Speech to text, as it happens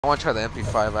I want to try the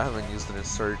MP5. I haven't used it in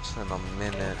search in a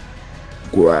minute.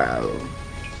 Wow.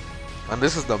 And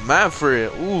this is the map for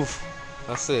it. Oof.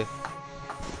 That's it.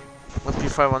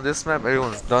 MP5 on this map,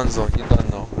 everyone's done so. You done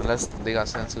know. Unless they got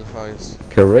Sensu 5s.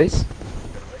 Kill race?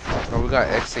 Oh, we got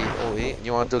X808.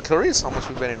 You want to do a kill race? How much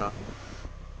we betting on?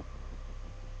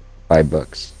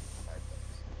 $5.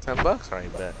 $10?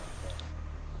 Alright, bet.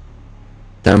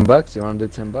 $10? You want to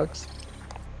do $10?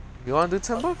 You want to do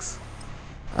 $10?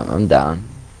 I'm down.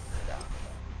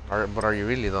 But are you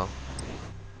really though?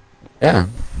 Yeah.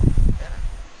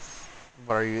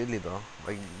 But are you really though?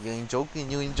 Like, you ain't joking?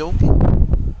 You ain't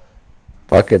joking?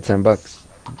 Fuck it, $10.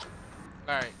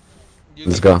 Alright.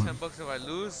 Let's go. $10 if I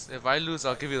lose. If I lose,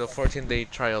 I'll give you the 14-day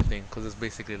trial thing, because it's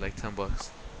basically like $10.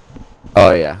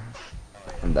 Oh, yeah.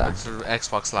 I'm down. It's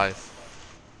Xbox Live.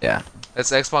 Yeah.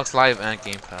 It's Xbox Live and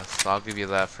Game Pass, so I'll give you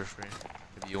that for free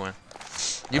if you win.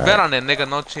 You bet on it, nigga.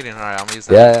 No cheating. Alright, I'm gonna use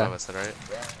that yeah. I said, right?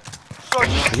 You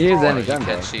can use any gun, you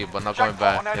bro. can cheat, but not going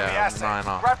back. Yeah, no, I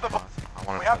know. I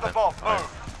want to have the ball.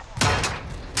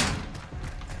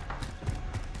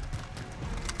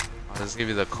 I'll just give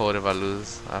you the code if I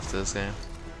lose after this game.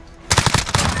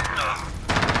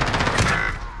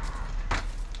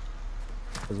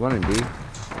 There's one in B.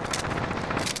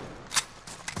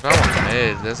 That one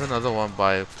mid. There's another one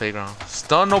by playground.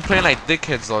 Still no playing like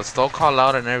dickheads though. Still call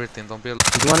out and everything. Don't be.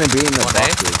 There's one in B in the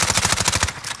boxes.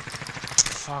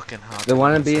 Fucking hell. The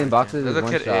one in B in boxes is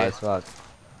one shot A. as fuck.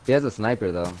 He has a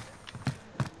sniper though.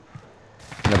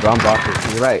 In the brown boxes.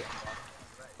 To the right.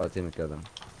 Oh, team killed him.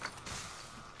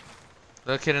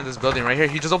 Little kid in this building right here.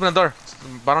 He just opened the door.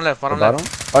 Bottom left. Bottom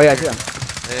left. Oh yeah, I see him.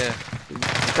 Yeah.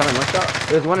 He's coming. One shot.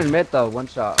 There's one in mid though. One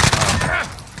shot.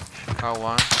 Got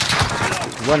one.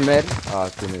 One mid. Oh,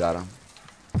 team got him.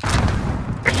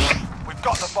 We've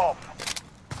got the bomb.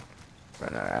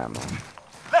 Run out of ammo.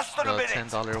 Less than a minute.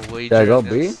 $10 wager. Should I go B?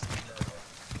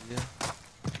 Yeah.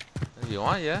 If you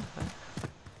want, yeah.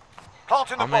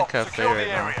 Planting the I'm in bomb. cafe Secure right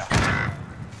the now. area.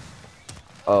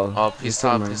 Oh, peace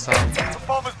top, peace top. The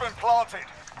bomb has been planted.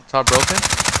 Top broken.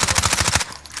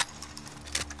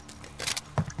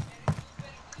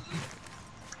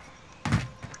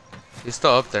 He's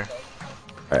still up there.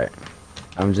 Alright.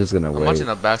 I'm just gonna I'm wait. watching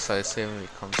the backside, see when he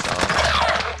comes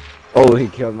out. Oh, he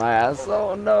killed my ass.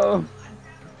 Oh no.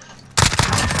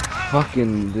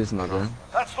 Fucking this nigga.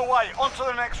 That's the way. On to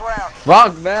the next round.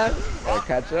 Fuck, man. Gotta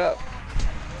catch up.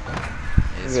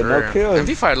 Yes, Yeah, no kills.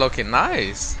 MP5 looking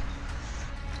nice.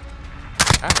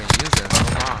 I haven't used it in so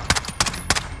long.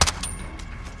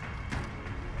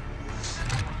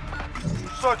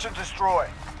 Search and destroy. I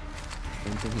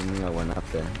don't think he knew I went up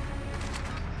there.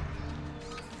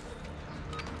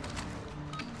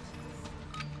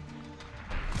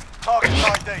 Target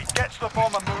ID. Get to the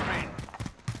bomb and move in.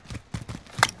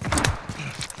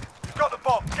 You've got the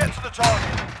bomb. Get to the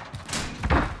target.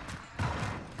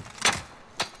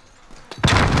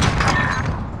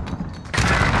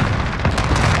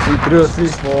 He threw a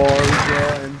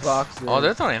C4 in boxes. Oh,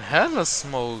 they're throwing hella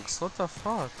smokes. What the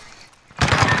fuck?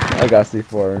 I got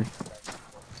C4.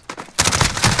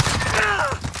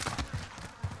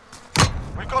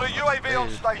 We've got a UAV on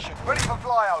station. Ready for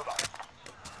flyover.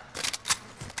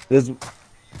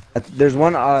 There's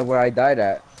one where I died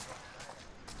at.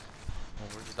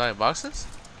 Where'd you die? Boxes?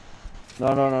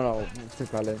 No.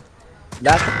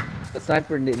 That's the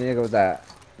sniper nigga was at.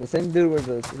 The same dude was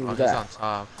he was He's at. on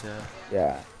top, yeah.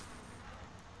 Yeah.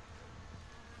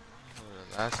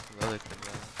 That's the other kid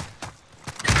there.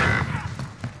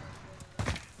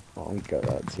 Oh, we got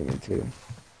that team too.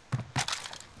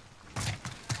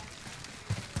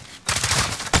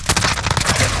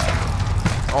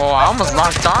 Oh, I almost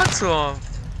locked onto him.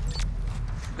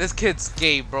 This kid's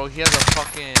gay, bro. He has a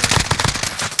fucking...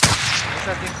 What's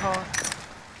that thing called?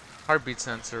 Heartbeat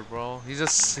sensor, bro. He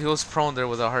was prone there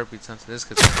with a heartbeat sensor. This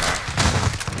kid's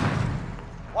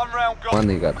One round gone.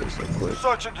 Finally got this so quick.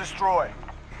 Search and destroy.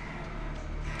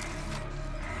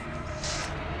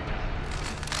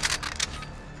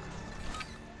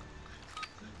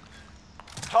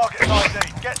 Target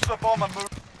ID. Get to the bomb and move.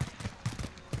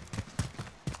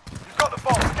 You've got the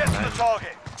bomb. Get to the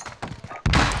target.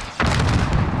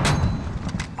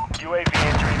 UAV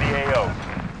entering the AO.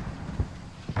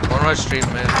 one right street,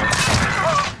 man.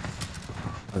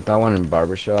 I got one in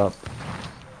barbershop.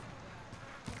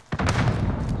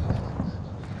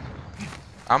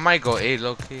 I might go A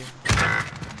low key. I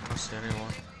don't see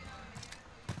anyone.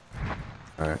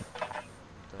 Alright.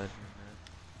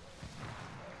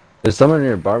 There's someone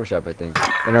near barbershop, I think.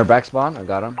 In our back spawn, I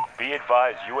got him. Be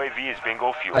advised, UAV is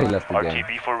bingo fuel. I left the game.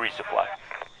 RTB for resupply.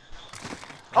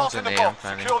 What's Planting an the A, bomb. I'm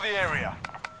planning. Secure the area.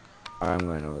 Alright, I'm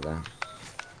going over there.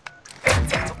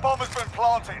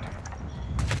 planted.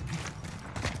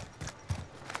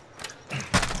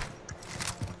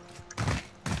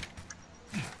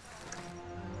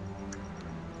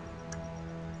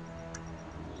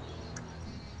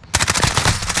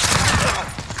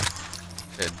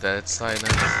 Dead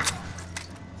silence.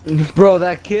 Bro,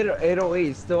 that kid 808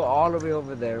 is still all the way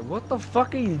over there. What the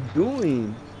fuck are you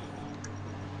doing?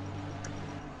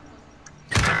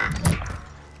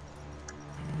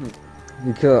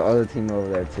 You kill the other team over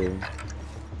there too.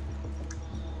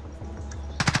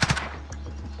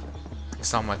 You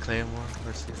saw my claymore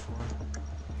or C4.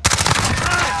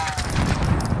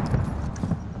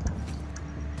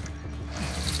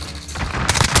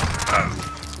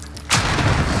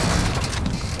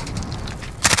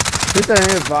 Hit that in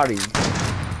his body.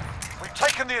 We've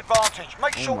taken the advantage.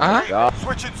 Make sure we God.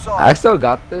 switch I inside. still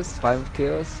got this. 5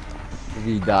 kills. If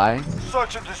you die,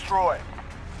 Search and destroy.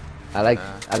 I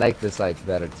like this like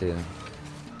better too.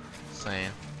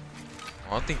 Same. I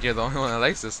don't think you're the only one that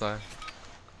likes this side.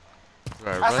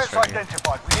 Right, Assets right here.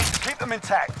 identified. We need to keep them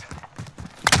intact.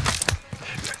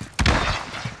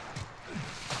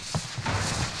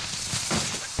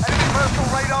 Enemy personal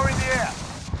radar in the air.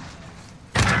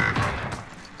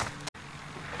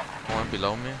 One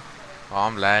below me. Oh,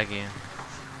 I'm lagging.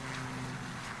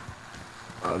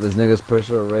 This nigga's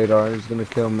personal radar is gonna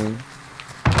kill me.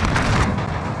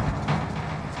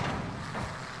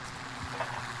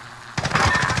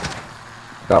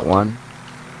 Got one.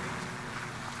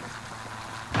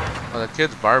 Oh, the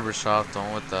kid's barbershop, the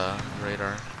one with the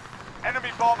radar. Enemy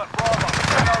bomb at Bravo.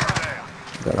 Get over there.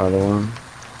 Got other one.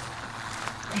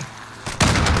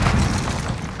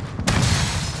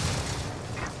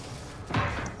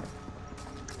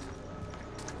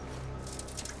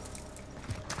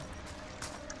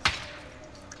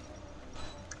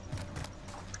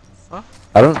 Huh?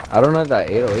 I don't know if that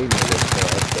 808 nigga is still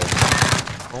up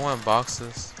there. One went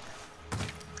boxes.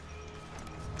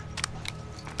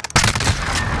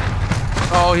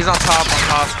 Oh, he's on top,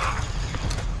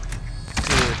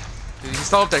 Dude, he's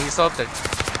still up there,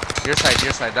 Your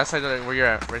side, that side where you're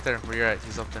at, right there, where you're at,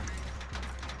 he's up there.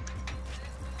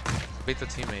 Beat the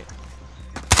teammate.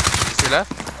 You see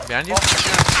left? Behind you?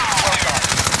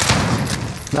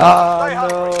 Stay Oh no!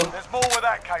 hungry. There's more where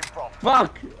that came from.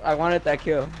 Fuck! I wanted that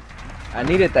kill. I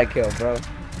needed that kill, bro.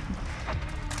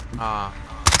 Ah.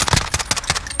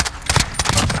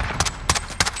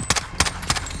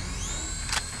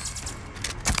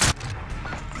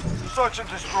 Search and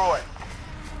destroy.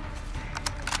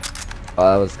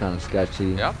 Oh, that was kind of sketchy.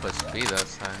 Yeah, I'll put speed that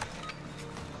time.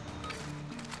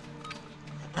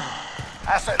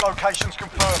 Asset locations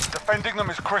confirmed. Defending them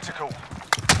is critical.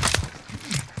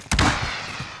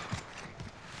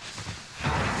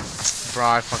 Bro,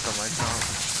 I fucked up my jump.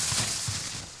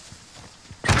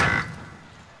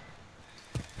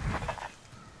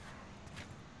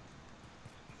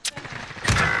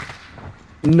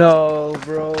 No,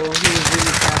 bro. He was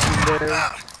really camping there.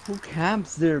 Who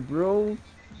camps there, bro?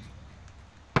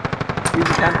 He was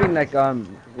camping like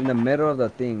in the middle of the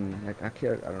thing. Like I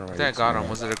don't know. I think I got him.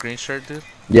 Was it a green shirt, dude?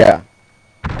 Yeah.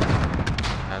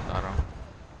 I got him.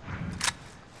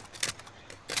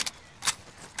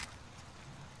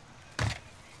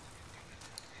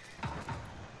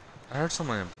 I heard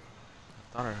someone. I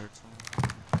thought I heard someone.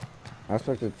 I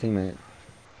spoke to a teammate.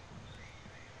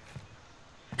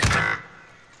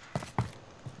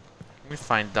 Let me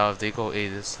find out if they go A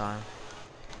this time.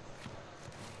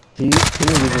 He's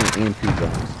using EMP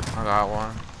guns. I got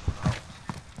one.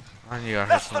 I knew I heard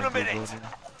Less than a someone minute. building.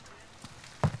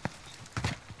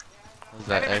 What's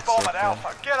that Enemy X bomb up at there?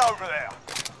 Alpha. Get over there.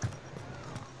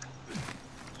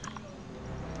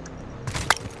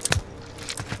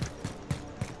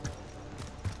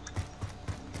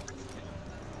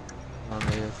 On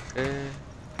AFK.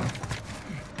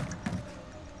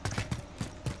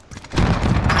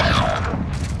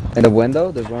 In the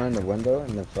window? There's one in the window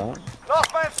in the front.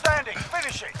 Last man standing.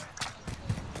 Finish it.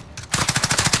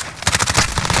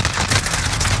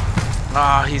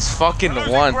 Ah, he's fucking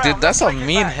Losing one. ground, Dude, that's a let's take it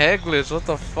mean back. head glitch. What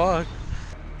the fuck?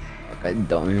 I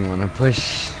don't even want to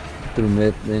push through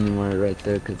mid anymore right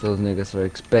there because those niggas are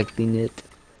expecting it.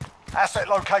 Asset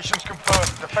locations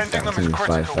confirmed. Defending them is Got 5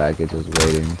 critical. faggots just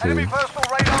waiting Enemy too. personal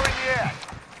radar in the air.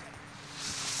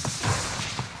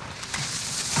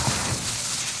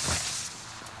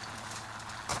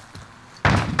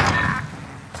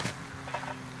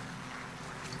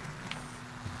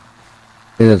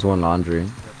 I think there's one laundry.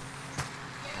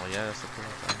 Oh yeah, that's the cool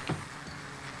thing.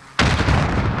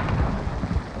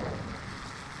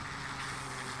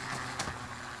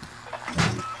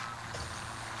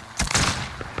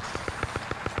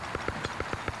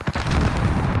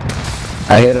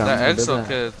 I hit him. That EXO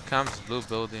kid comes blue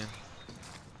building.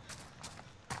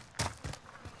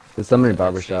 There's somebody Yeah,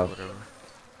 barbershop. whatever.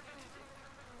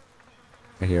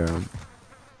 I hear him.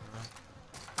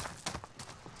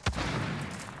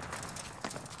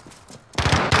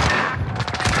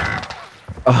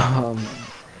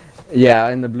 Yeah,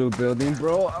 in the blue building,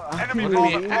 bro. Enemy What do bomb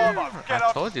you at mean? Bravo. I Get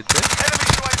up. told you, dude. Enemy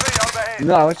UAV overhead.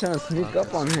 No, I was trying to sneak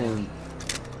up on him.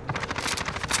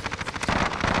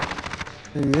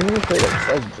 And then he played like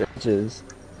such bitches.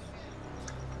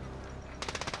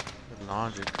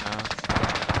 Logic, man.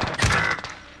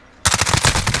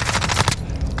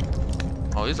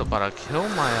 Oh, he's about to kill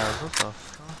my ass. What the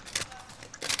fuck?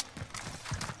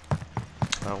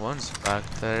 That one's back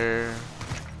there.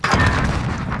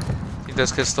 Think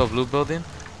this kid's still blue building?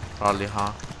 Probably,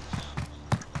 huh?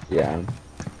 Yeah.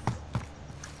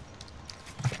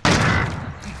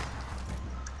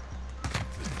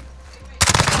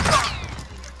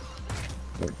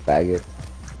 Faggot.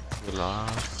 We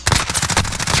lost.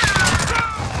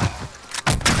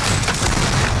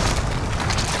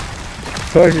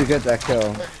 Of course you get that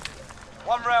kill.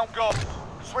 One round gone.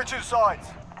 Switching sides.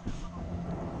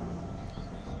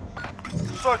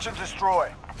 Search and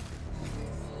destroy.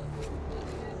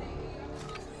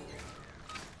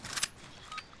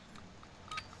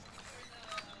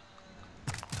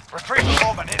 Retrieve the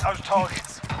bomb and hit those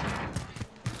targets.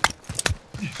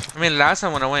 I mean, last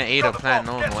time when I went 8 up plant,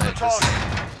 no one went. Just...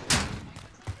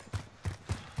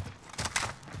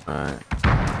 Alright.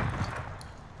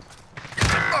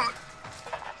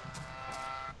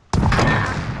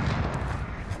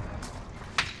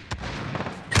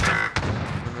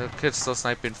 The kid's still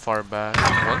sniping far back.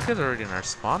 One kid's already in our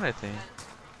spawn, I think.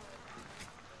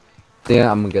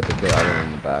 Yeah, I'm gonna get the kill out of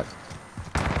in the back.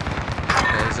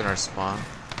 Yeah, he's in our spawn.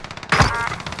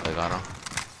 I got him.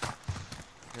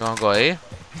 You wanna go A?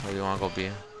 Or you wanna go B?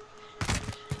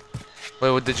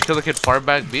 Wait, did you kill the kid far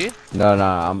back B? No,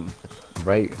 I'm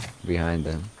right behind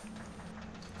them.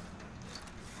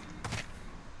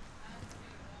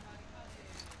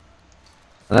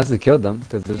 Unless they killed them,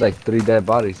 because there's like 3 dead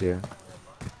bodies here.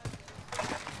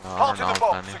 Oh, I don't Planting the know,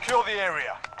 bomb. Fanny. Secure the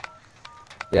area.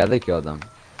 Yeah, they killed them.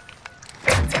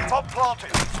 Bomb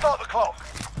planted. Start the clock.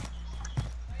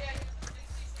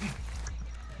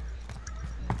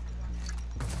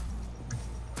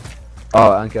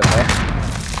 Oh, unkilled that.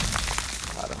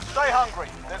 Stay hungry.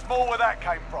 There's more where that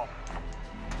came from.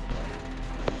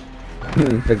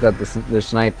 Picked up the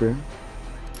sniper.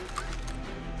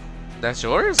 That's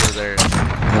yours or theirs?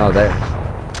 No, there.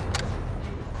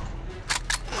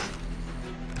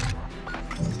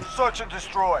 Search and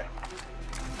destroy.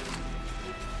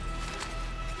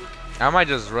 I might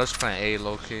just rush plant A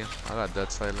low key. I got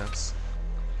dead silence.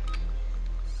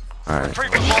 Alright.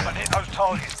 Retrieve the bomb and hit those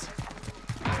targets.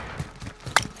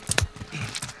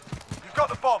 You've got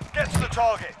the bomb. Get to the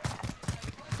target.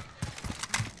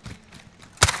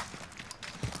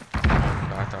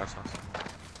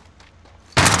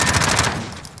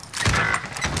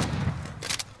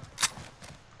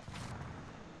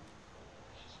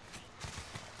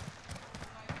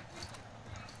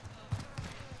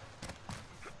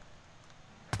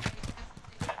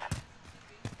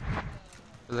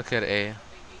 Look at A.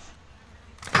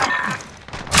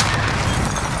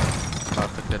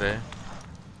 Look at A.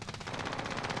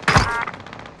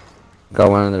 Got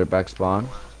one in their back spawn.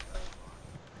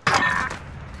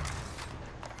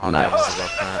 Oh, Nice. that was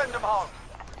Let's about that. send them home.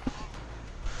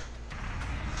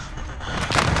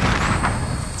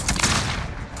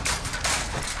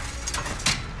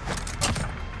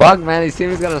 Fuck, man, these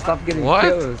teams gotta stop getting What?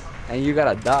 kills. And you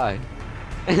gotta die.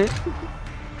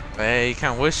 Hey, you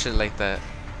can't wish shit like that.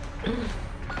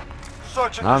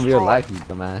 Search and Not in destroy. real life, you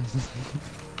dumbass.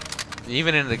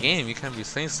 Even in the game, you can't be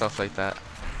saying stuff like that.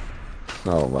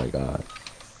 Oh my god.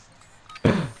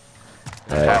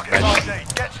 Target ID.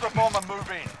 Get to the bomb and move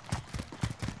in.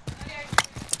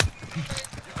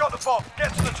 You've got the bomb.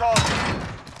 Get to the target.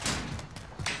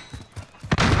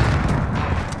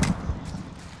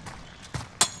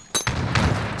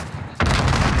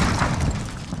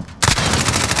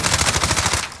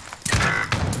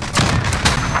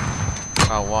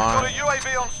 Got Got one. a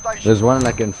UAV on station. There's one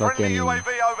like in Friendly fucking UAV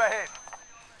overhead.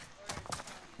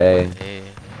 A. A.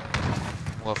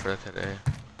 Go for the kid A.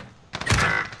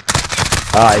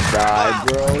 I died,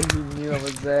 bro. He knew I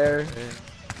was there.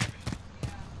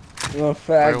 You a faggot,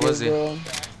 Where was he? bro.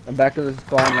 I'm back to the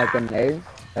spawn like an A.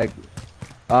 Like,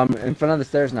 in front of the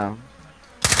stairs now.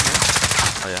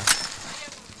 Oh yeah.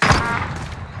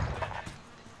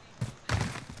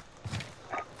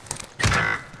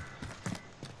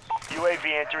 UAV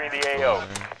entering the AO.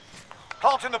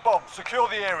 Planting the bomb. Secure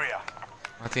the area.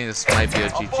 I think this might be a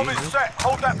Our bomb is GG. set.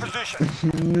 Hold that position.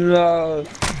 No.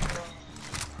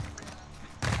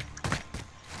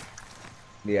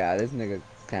 Yeah, this nigga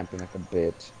camping like a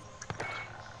bitch.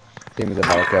 Team is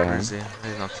about to kill Where him. is he?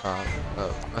 He's on top.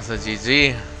 Oh, that's a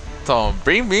GG. So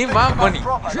bring me my money.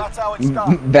 Proper, that's how it's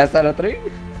done. Best out of 3?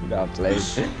 No, play.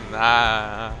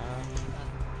 Nah.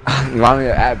 You want me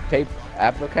to add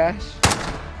Apple Cash?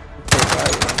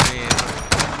 I mean,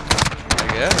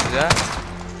 I guess, yeah.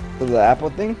 For the Apple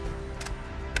thing?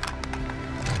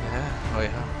 Yeah. Oh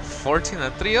yeah.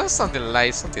 14-3 or something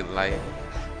light, something light.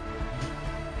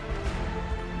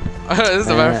 This is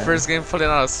my first game pulling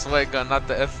out a sweat gun, not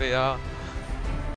the FAL.